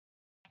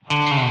Good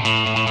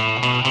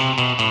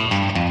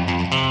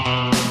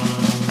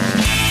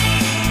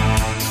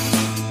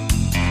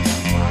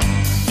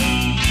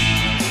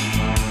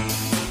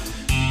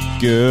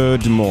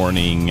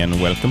morning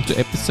and welcome to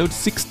episode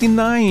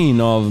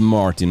 69 of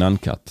Martin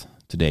Uncut.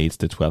 Today is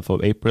the 12th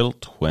of April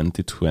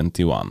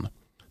 2021.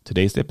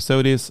 Today's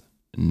episode is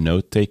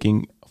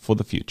Note-Taking for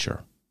the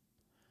Future.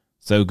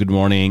 So good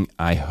morning,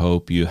 I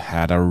hope you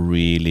had a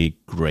really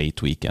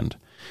great weekend.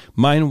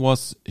 Mine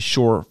was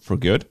sure for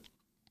good.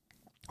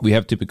 We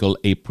have typical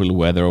April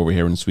weather over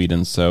here in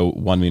Sweden, so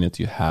 1 minute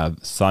you have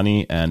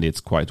sunny and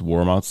it's quite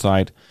warm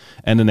outside,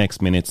 and the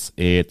next minute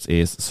it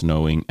is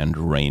snowing and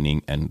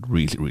raining and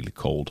really, really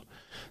cold.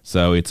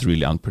 So it's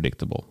really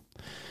unpredictable.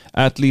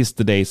 At least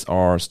the days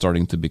are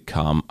starting to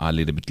become a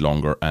little bit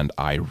longer, and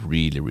I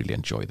really, really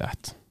enjoy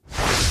that.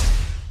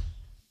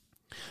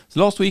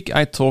 So last week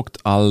I talked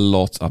a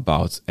lot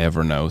about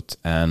Evernote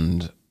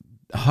and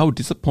how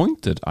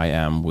disappointed I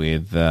am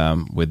with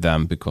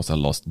them because I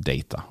lost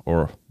data,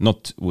 or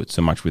not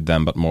so much with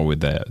them, but more with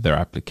their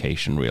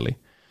application, really.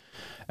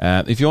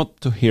 If you want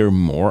to hear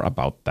more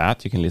about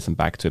that, you can listen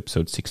back to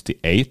episode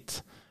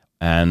 68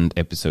 and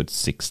episode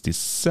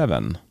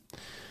 67.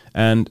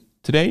 And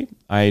today,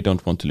 I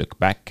don't want to look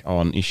back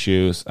on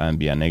issues and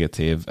be a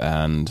negative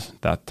and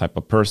that type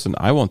of person.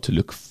 I want to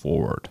look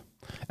forward.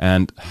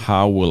 And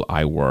how will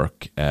I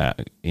work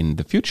in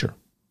the future?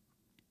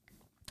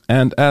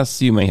 And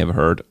as you may have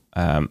heard,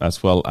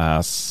 as well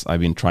as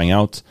I've been trying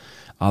out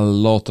a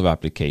lot of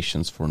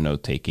applications for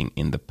note-taking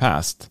in the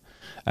past.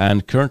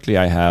 And currently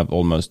I have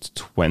almost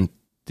 20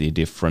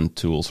 different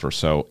tools or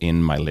so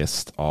in my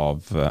list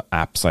of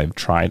apps I've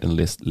tried and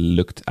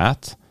looked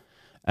at.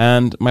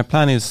 And my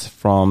plan is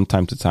from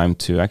time to time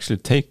to actually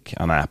take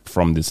an app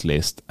from this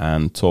list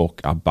and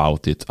talk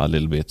about it a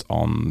little bit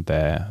on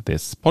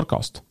this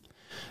podcast.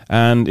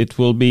 And it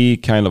will be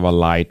kind of a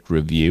light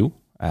review,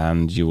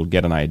 and you will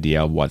get an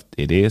idea of what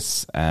it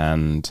is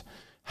and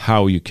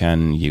how you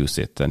can use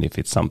it and if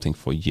it's something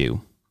for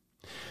you.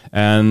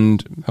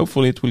 And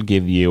hopefully it will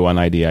give you an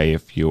idea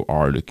if you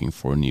are looking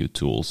for new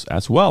tools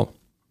as well.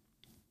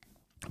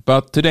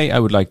 But today I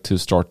would like to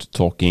start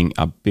talking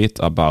a bit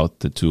about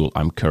the tool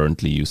I'm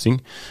currently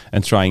using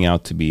and trying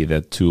out to be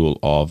the tool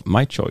of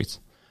my choice.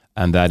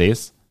 And that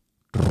is,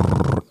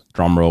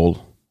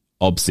 drumroll,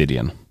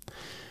 Obsidian.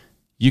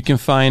 You can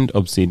find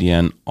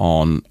Obsidian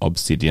on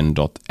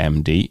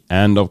obsidian.md,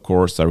 and of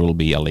course there will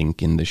be a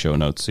link in the show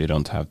notes so you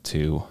don't have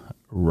to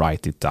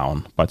write it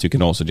down. But you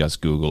can also just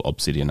Google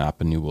Obsidian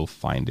app and you will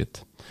find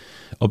it.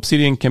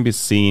 Obsidian can be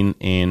seen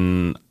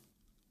in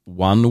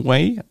one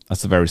way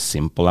as a very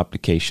simple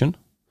application,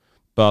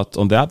 but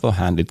on the other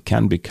hand it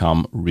can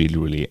become really,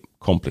 really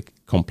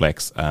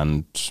complex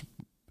and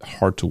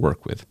hard to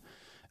work with.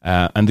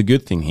 And the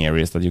good thing here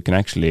is that you can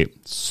actually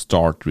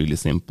start really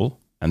simple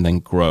and then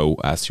grow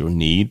as your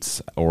needs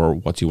or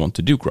what you want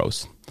to do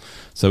grows.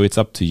 So it's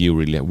up to you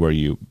really where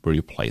you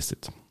place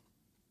it.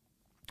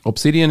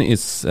 Obsidian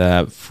is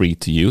free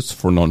to use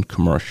for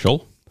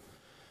non-commercial.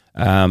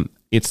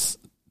 It's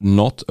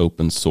not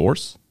open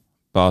source,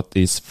 but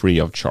is free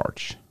of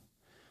charge.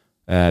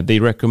 They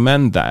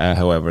recommend that,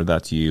 however,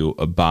 that you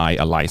buy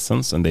a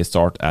license, and they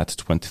start at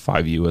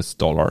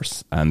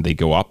 $25 and they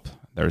go up.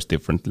 There's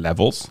different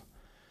levels.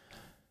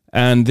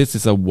 And this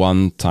is a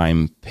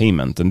one-time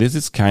payment. And this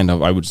is kind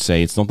of, I would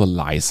say, it's not a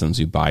license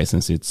you buy,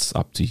 since it's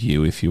up to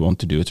you if you want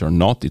to do it or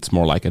not. It's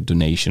more like a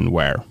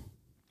donationware.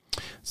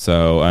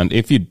 So, and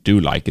if you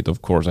do like it,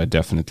 of course, I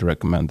definitely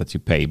recommend that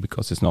you pay,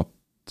 because it's not,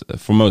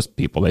 for most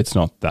people, it's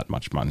not that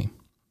much money.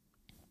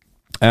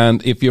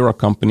 And if you're a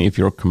company, if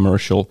you're a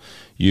commercial,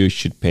 you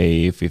should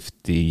pay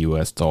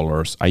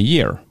 $50 a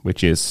year,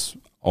 which is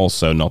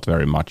also not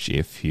very much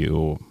if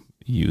you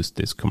use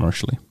this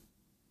commercially.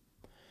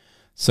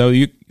 So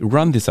you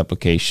run this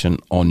application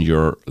on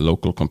your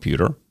local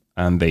computer,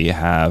 and they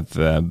have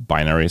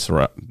binaries,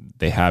 or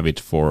they have it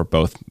for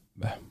both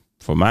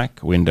for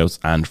Mac, Windows,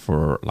 and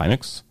for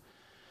Linux.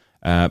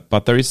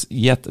 But there is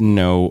yet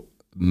no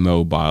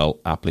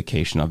mobile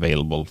application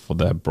available for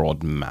the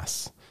broad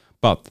mass.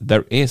 But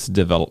there is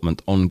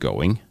development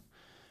ongoing,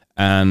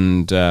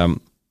 and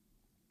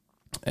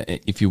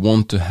if you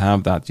want to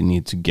have that, you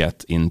need to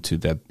get into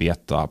the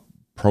beta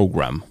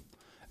program.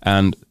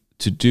 And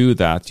to do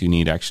that, you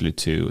need actually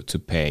to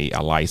pay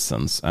a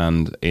license,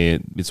 and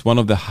it's one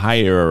of the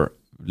higher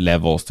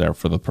levels there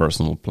for the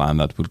personal plan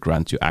that would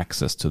grant you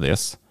access to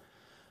this.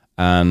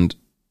 And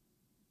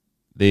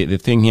the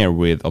thing here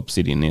with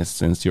Obsidian is,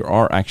 since you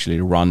are actually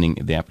running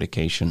the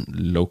application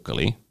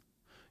locally,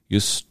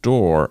 you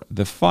store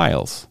the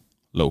files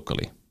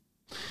locally.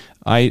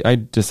 I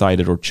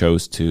decided or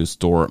chose to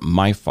store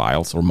my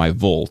files, or my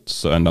vault.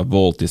 So, and a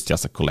vault is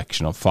just a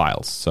collection of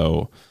files.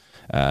 So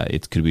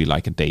it could be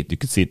like you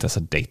could see it as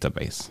a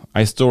database.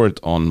 I store it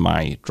on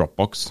my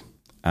Dropbox,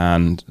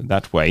 and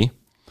that way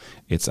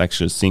it's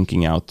actually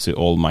syncing out to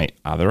all my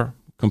other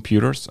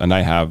computers. And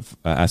I have,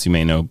 as you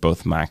may know,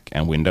 both Mac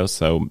and Windows.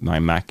 So my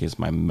Mac is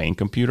my main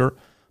computer,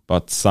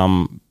 but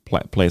some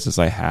places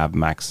I have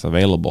Macs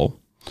available.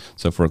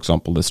 So for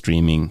example, the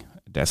streaming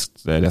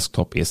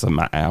desktop is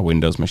a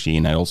Windows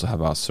machine. I also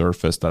have a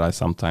Surface that I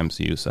sometimes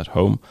use at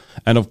home.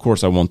 And of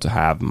course, I want to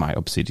have my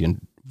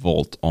Obsidian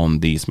Vault on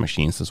these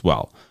machines as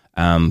well.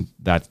 And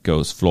that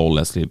goes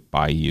flawlessly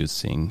by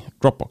using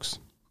Dropbox.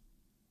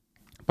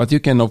 But you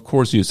can, of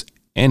course, use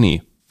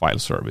any file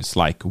service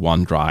like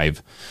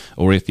OneDrive,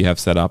 or if you have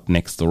set up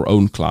Nextdoor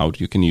OwnCloud,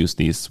 you can use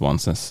these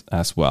ones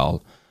as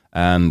well.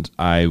 And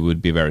I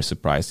would be very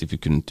surprised if you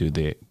couldn't do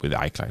with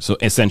iCloud. So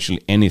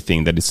essentially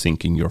anything that is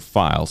syncing your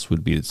files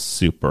would be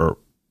super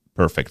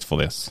perfect for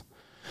this.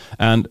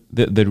 And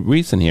the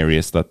reason here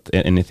is that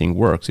anything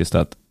works is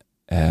that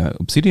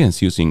Obsidian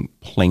is using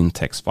plain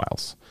text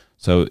files.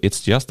 So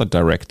it's just a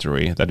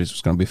directory that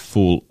is going to be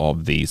full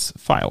of these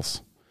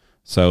files.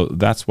 So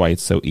that's why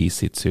it's so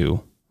easy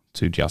to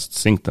just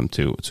sync them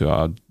to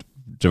a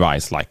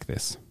device like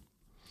this.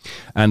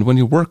 And when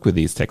you work with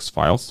these text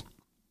files,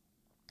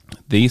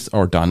 these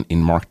are done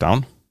in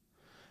Markdown,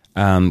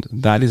 and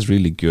that is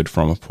really good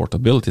from a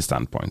portability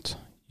standpoint.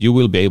 You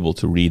will be able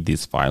to read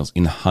these files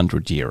in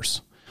 100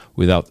 years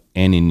without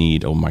any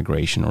need of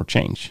migration or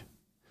change.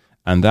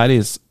 And that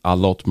is a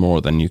lot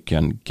more than you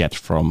can get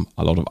from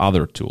a lot of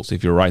other tools.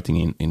 If you're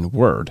writing in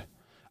Word,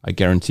 I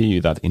guarantee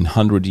you that in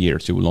 100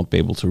 years you will not be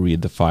able to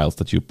read the files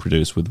that you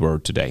produce with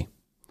Word today.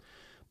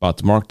 But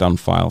Markdown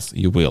files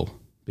you will,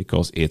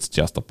 because it's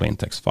just a plain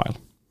text file.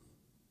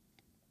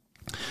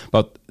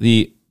 But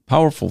the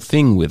powerful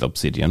thing with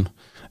Obsidian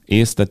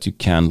is that you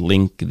can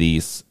link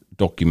these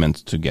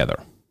documents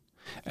together.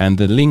 And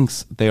the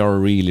links, they are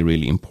really,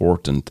 really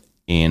important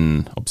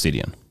in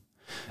Obsidian.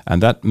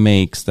 And that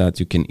makes that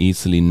you can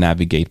easily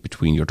navigate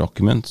between your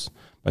documents,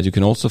 but you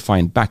can also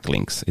find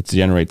backlinks. It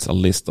generates a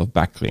list of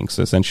backlinks.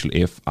 So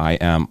essentially, if I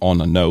am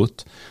on a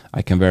note,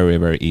 I can very,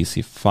 very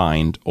easily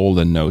find all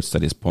the notes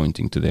that is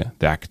pointing to the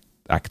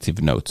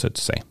active note, so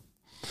to say.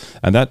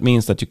 And that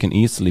means that you can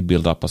easily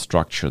build up a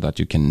structure that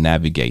you can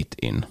navigate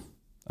in.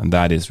 And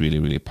that is really,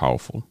 really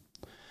powerful.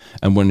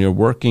 And when you're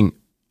working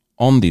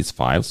on these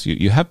files,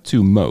 you have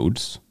two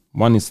modes.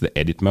 One is the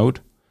edit mode,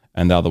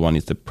 and the other one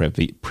is the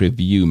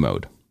preview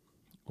mode,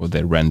 or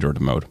the rendered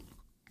mode.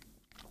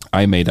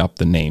 I made up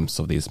the names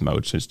of these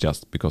modes. It's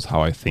just because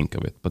how I think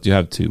of it. But you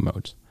have two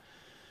modes.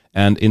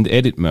 And in the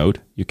edit mode,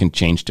 you can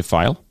change the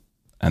file.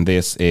 And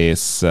this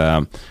is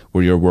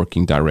where you're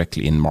working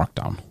directly in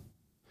Markdown.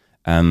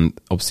 And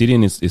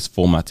Obsidian is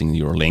formatting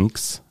your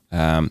links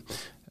and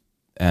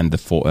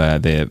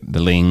the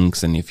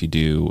links, and if you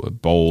do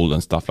bold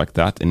and stuff like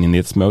that. And in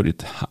this mode,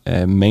 it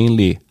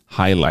mainly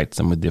highlights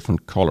them with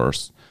different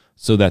colors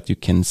so that you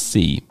can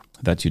see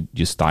that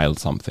you styled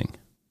something.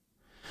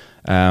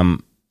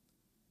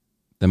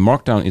 The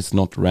Markdown is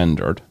not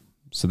rendered,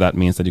 so that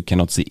means that you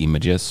cannot see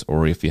images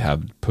or if you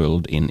have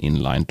pulled in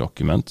inline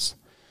documents.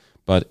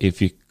 But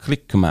if you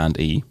click Command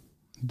E,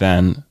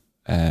 then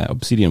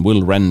Obsidian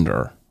will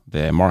render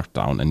the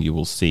Markdown, and you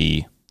will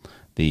see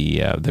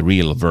the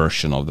real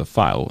version of the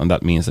file. And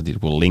that means that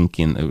it will link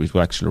in, it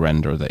will actually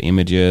render the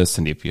images,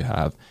 and if you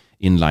have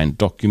inline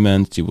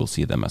documents, you will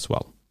see them as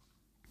well.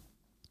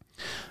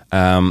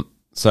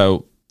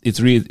 So it's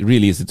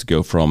really easy to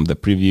go from the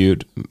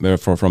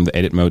from the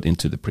edit mode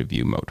into the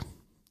preview mode.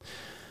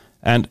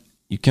 And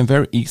you can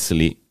very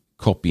easily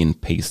copy and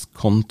paste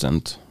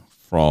content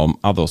from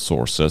other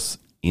sources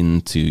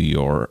into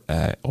your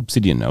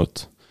Obsidian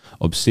note.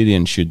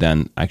 Obsidian should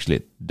then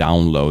actually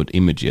download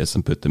images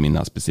and put them in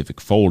a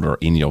specific folder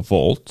in your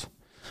vault.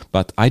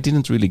 But I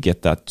didn't really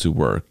get that to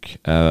work.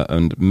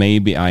 And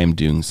maybe I am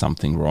doing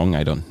something wrong.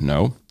 I don't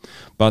know.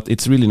 But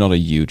it's really not a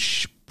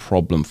huge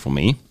problem for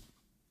me.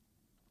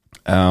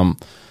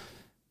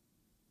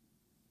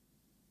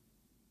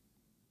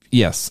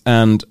 Yes,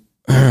 and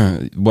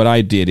what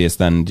I did is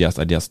then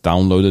I just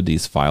downloaded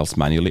these files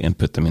manually and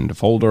put them in the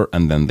folder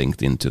and then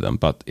linked into them.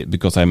 But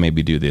because I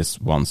maybe do this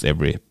once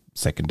every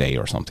second day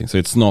or something, so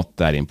it's not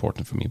that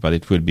important for me. But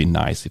it would be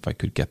nice if I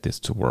could get this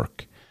to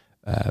work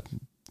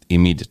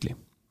immediately.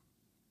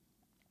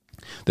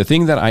 The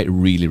thing that I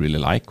really, really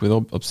like with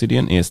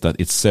Obsidian is that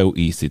it's so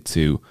easy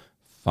to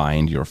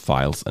find your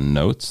files and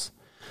notes.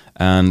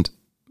 And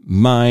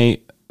my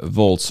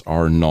vaults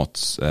are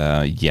not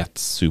yet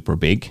super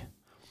big,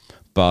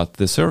 but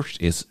the search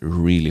is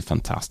really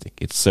fantastic.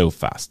 It's so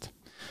fast.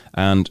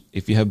 And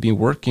if you have been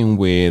working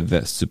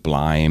with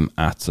Sublime,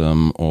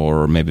 Atom,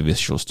 or maybe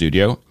Visual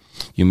Studio,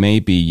 you may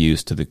be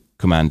used to the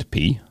Command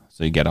P.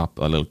 So you get up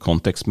a little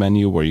context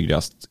menu where you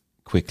just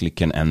quickly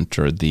can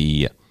enter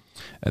the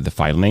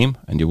file name,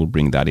 and you will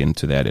bring that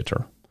into the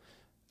editor.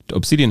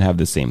 Obsidian have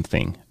the same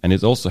thing, and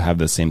it also have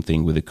the same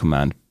thing with the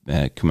Command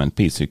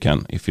P. So you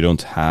can, if you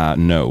don't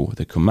know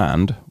the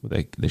command,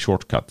 the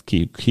shortcut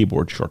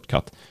keyboard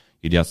shortcut,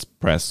 you just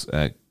press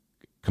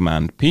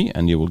Command P,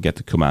 and you will get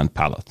the command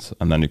palette,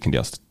 and then you can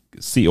just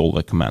see all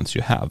the commands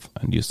you have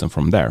and use them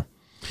from there.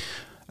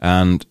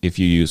 And if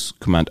you use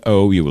Command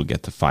O, you will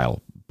get the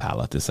file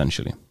palette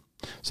essentially.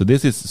 So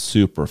this is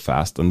super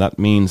fast, and that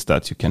means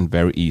that you can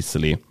very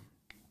easily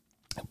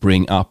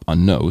bring up a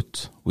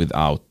note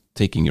without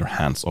taking your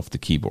hands off the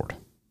keyboard.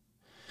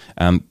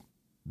 And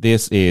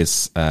this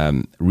is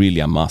really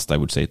a must, I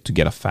would say, to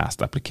get a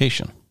fast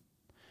application.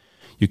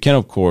 You can,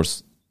 of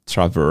course,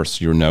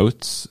 traverse your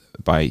notes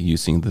by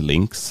using the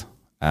links,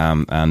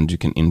 and you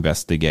can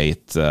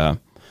investigate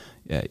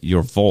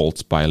your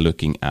vaults by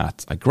looking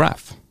at a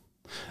graph.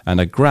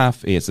 And a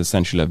graph is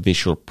essentially a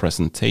visual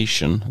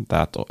presentation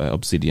that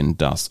Obsidian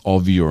does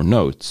of your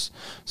notes.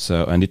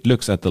 And it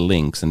looks at the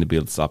links and it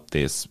builds up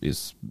this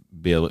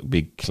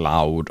big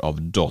cloud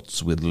of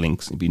dots with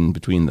links in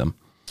between them.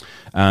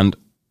 And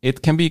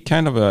it can be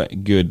kind of a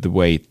good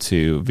way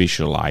to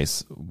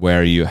visualize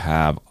where you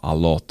have a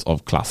lot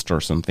of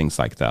clusters and things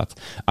like that.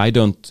 I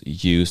don't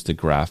use the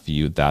graph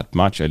view that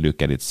much. I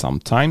look at it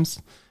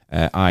sometimes.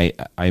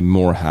 I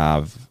more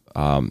have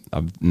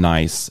a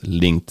nice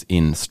linked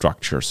in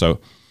structure. So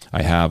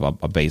I have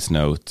a base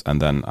note, and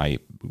then I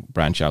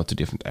branch out to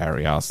different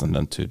areas and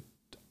then to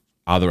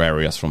other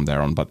areas from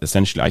there on. But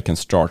essentially I can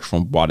start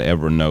from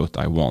whatever note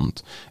I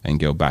want and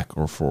go back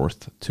or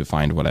forth to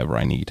find whatever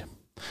I need.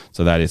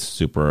 So that is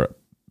super,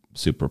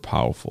 super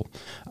powerful.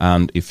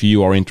 And if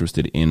you are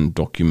interested in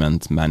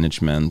document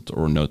management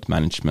or note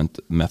management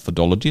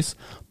methodologies,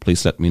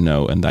 please let me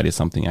know. And that is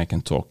something I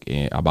can talk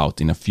about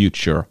in a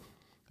future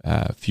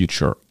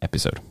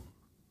episode.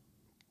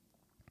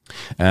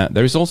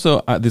 There is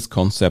also this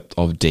concept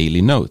of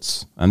daily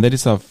notes. And that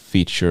is a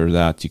feature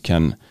that you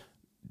can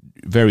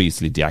very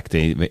easily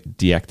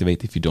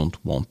deactivate if you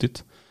don't want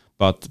it.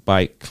 But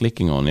by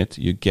clicking on it,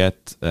 you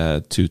get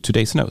to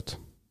today's note.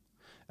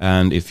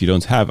 And if you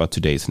don't have a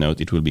today's note,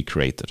 it will be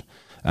created.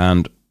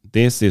 And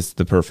this is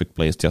the perfect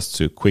place just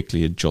to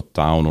quickly jot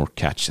down or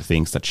catch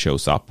things that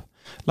shows up,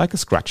 like a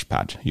scratch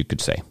pad, you could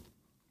say.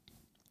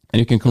 And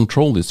you can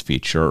control this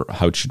feature,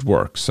 how it should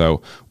work.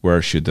 So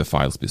where should the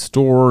files be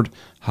stored?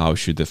 How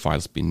should the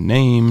files be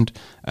named?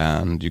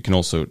 And you can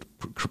also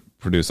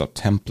produce a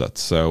template.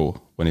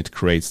 So when it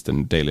creates the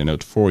daily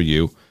note for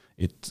you,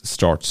 it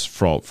starts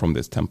from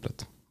this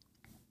template.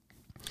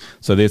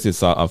 So this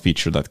is a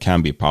feature that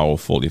can be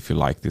powerful if you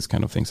like these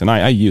kind of things. And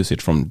I use it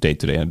from day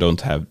to day. I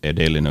don't have a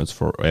daily notes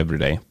for every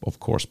day, of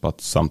course, but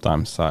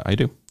sometimes I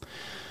do.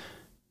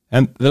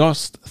 And the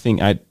last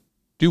thing I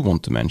do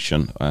want to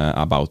mention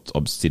about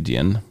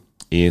Obsidian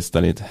is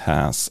that it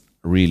has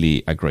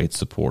really a great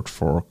support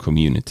for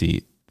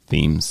community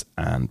themes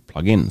and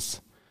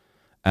plugins.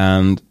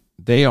 And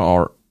they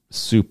are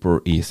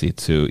super easy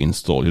to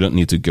install. You don't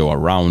need to go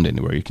around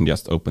anywhere. You can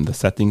just open the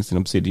settings in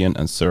Obsidian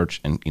and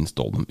search and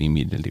install them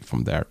immediately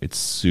from there. It's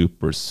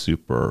super,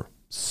 super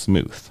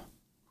smooth.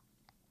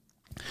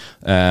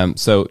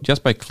 So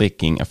just by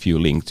clicking a few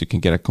links, you can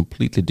get a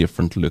completely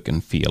different look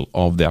and feel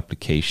of the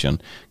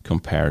application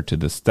compared to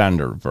the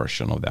standard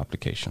version of the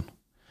application.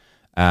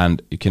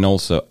 And you can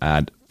also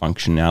add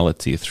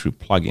functionality through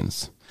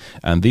plugins.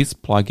 And these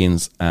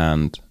plugins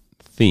and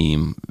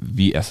theme,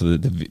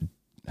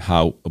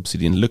 how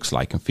Obsidian looks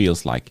like and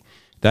feels like,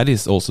 that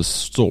is also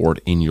stored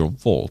in your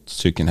vault.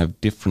 So you can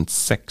have different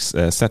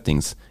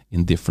settings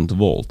in different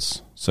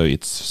vaults. So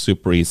it's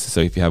super easy. So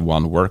if you have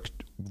one work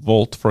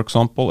vault, for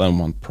example, and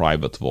one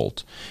private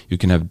vault, you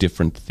can have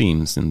different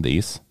themes in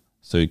these.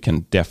 So you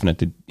can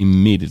definitely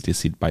immediately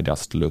see it by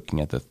just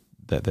looking at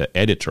the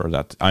editor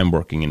that I'm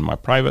working in my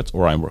private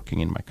or I'm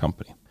working in my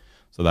company.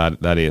 So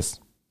that is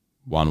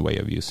one way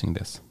of using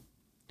this.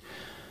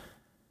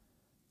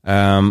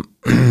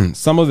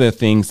 Some of the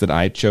things that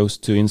I chose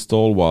to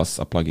install was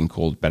a plugin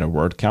called Better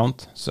Word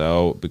Count.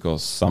 So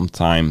because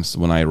sometimes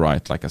when I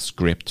write like a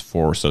script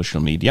for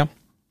social media,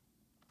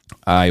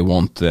 I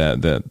want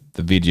the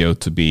video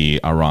to be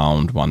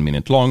around 1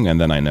 minute long,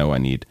 and then I know I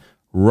need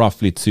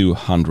roughly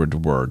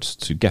 200 words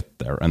to get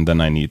there, and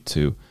then I need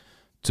to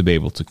be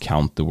able to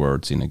count the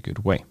words in a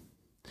good way.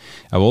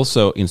 I've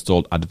also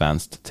installed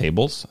advanced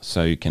tables,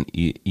 so you can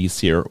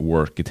easier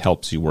work. It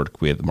helps you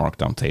work with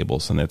markdown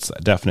tables, and it's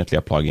definitely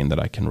a plugin that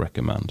I can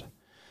recommend.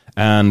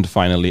 And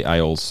finally, I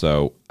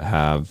also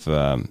have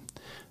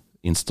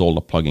installed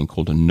a plugin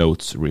called a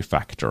Notes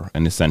Refactor,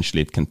 and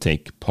essentially it can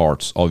take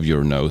parts of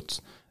your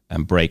notes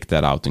and break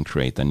that out and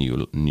create a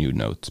new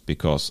note,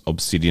 because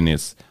Obsidian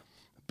is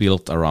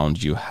built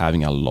around you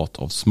having a lot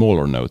of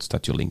smaller notes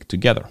that you link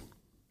together.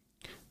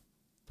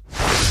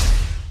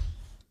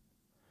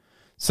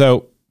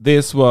 So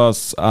this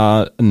was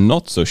a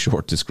not so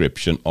short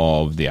description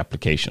of the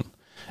application.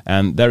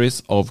 And there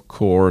is, of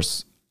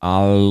course,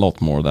 a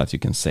lot more that you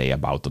can say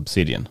about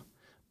Obsidian.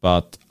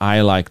 But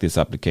I like this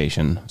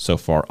application so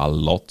far a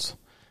lot.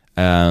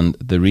 And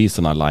the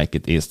reason I like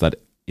it is that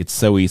it's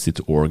so easy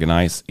to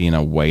organize in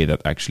a way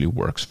that actually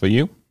works for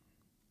you.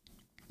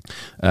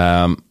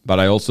 But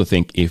I also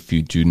think if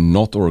you do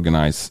not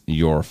organize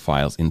your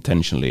files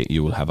intentionally,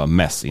 you will have a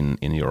mess in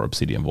your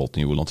Obsidian Vault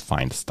and you will not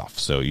find stuff.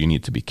 So you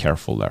need to be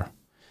careful there.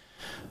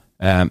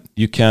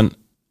 You can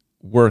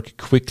work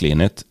quickly in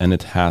it, and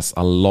it has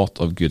a lot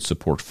of good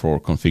support for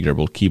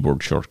configurable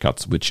keyboard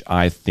shortcuts, which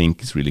I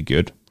think is really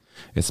good,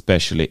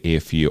 especially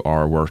if you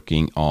are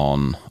working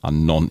on a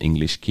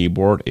non-English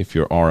keyboard. If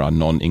you are a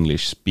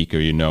non-English speaker,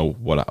 you know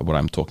what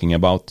I'm talking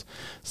about.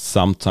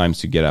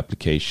 Sometimes you get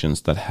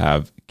applications that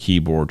have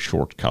keyboard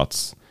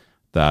shortcuts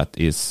that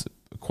is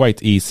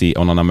quite easy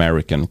on an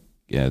American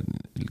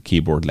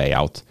keyboard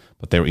layout,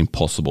 but they're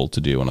impossible to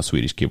do on a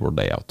Swedish keyboard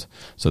layout.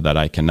 So that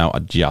I can now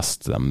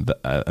adjust them,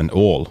 and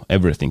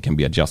everything can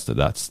be adjusted.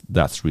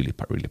 That's really,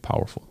 really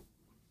powerful.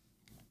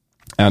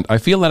 And I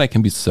feel that I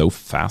can be so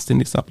fast in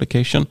this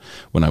application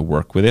when I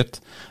work with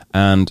it.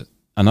 And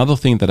another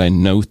thing that I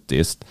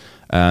noticed,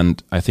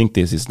 and I think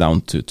this is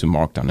down to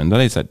Markdown, and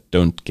that is I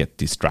don't get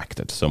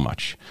distracted so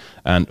much.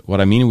 And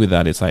what I mean with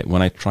that is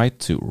when I try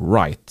to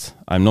write,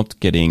 I'm not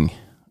getting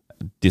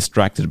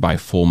distracted by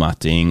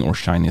formatting or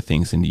shiny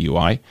things in the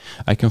UI.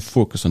 I can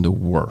focus on the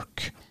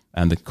work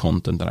and the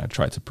content that I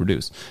try to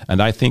produce.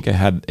 And I think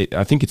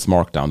it's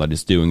Markdown that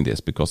is doing this,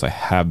 because I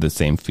have the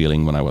same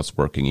feeling when I was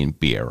working in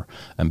Beer,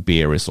 and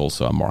Beer is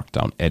also a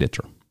Markdown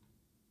editor.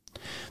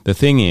 The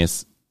thing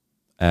is,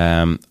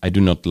 I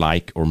do not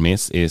like or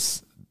miss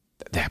is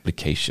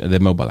the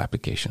mobile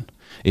application.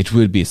 It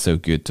would be so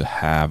good to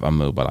have a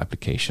mobile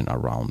application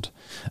around,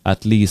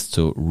 at least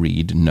to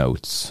read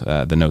notes,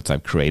 the notes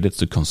I've created,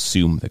 to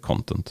consume the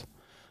content,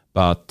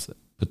 but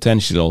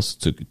potentially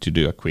also to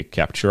do a quick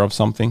capture of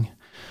something.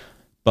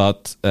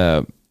 But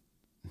I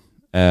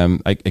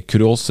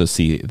could also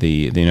see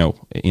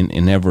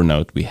in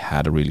Evernote we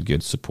had a really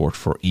good support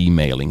for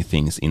emailing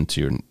things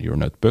into your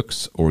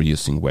notebooks or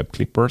using web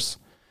clippers,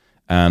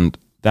 and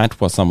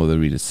that was some of the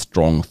really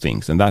strong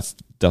things, and that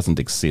doesn't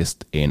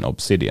exist in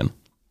Obsidian.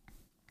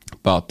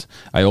 But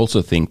I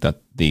also think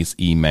that these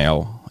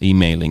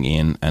emailing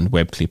in and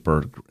web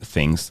clipper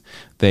things,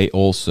 they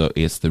also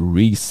is the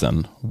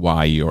reason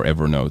why your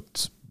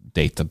Evernote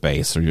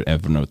database or your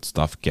Evernote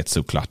stuff gets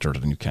so cluttered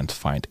and you can't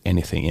find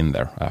anything in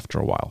there after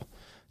a while.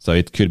 So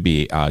it could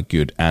be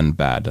good and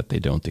bad that they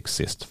don't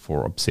exist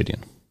for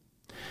Obsidian.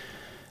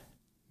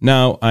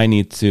 Now I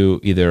need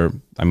to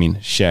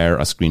share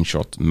a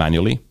screenshot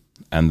manually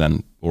and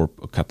then or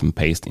cut and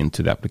paste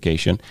into the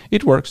application.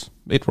 It works.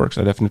 It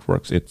definitely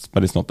works.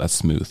 But it's not as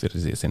smooth as it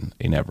is in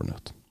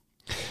Evernote.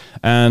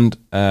 And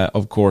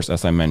of course,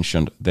 as I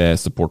mentioned, the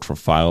support for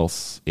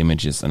files,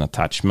 images, and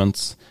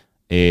attachments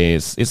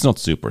it's not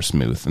super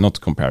smooth,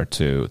 not compared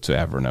to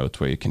Evernote,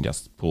 where you can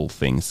just pull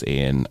things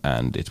in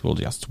and it will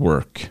just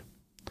work.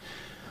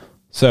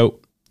 So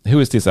who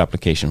is this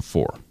application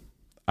for?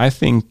 I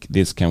think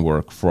this can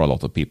work for a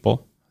lot of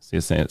people,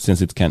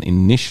 since it can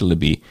initially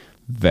be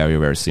very,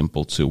 very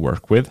simple to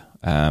work with,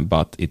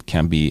 but it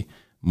can be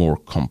more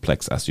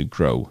complex as you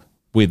grow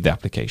with the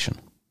application.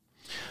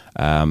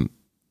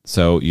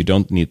 So you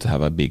don't need to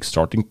have a big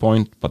starting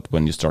point, but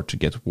when you start to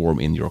get warm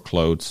in your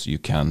clothes, you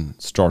can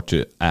start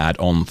to add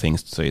on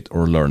things to it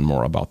or learn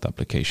more about the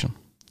application.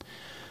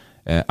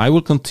 I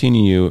will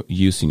continue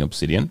using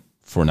Obsidian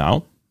for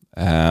now.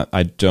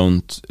 I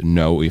don't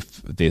know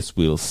if this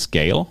will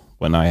scale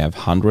when I have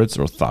hundreds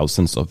or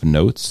thousands of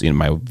notes in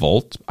my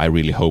vault. I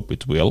really hope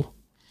it will.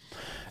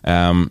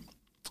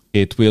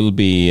 It will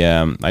be.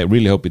 I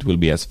really hope it will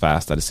be as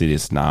fast as it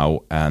is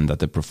now, and that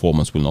the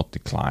performance will not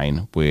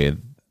decline with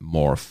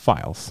more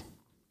files.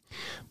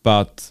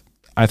 But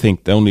I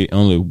think the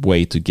only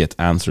way to get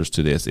answers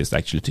to this is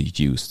actually to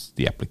use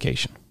the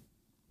application.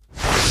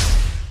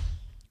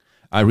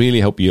 I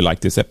really hope you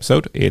liked this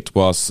episode. It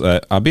was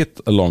a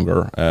bit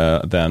longer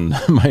than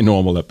my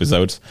normal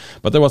episodes,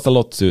 but there was a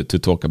lot to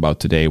talk about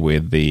today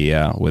with the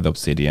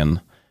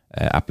Obsidian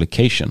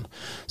application.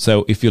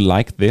 So if you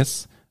like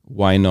this,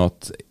 why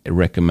not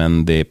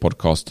recommend the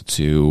podcast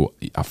to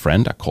a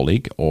friend, a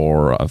colleague,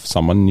 or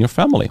someone in your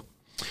family?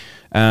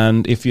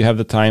 And if you have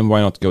the time,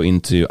 why not go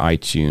into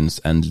iTunes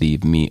and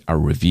leave me a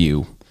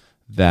review?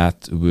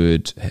 That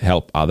would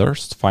help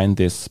others find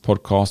this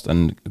podcast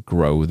and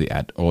grow the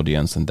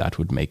audience, and that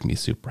would make me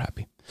super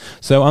happy.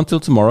 So until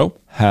tomorrow,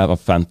 have a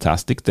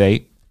fantastic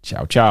day.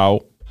 Ciao,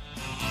 ciao.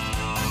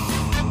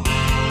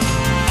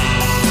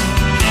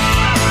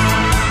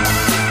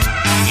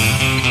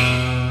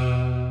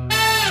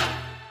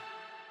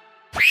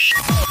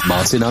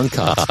 Martin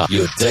Uncut,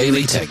 your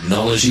daily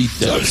technology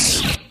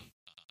dose.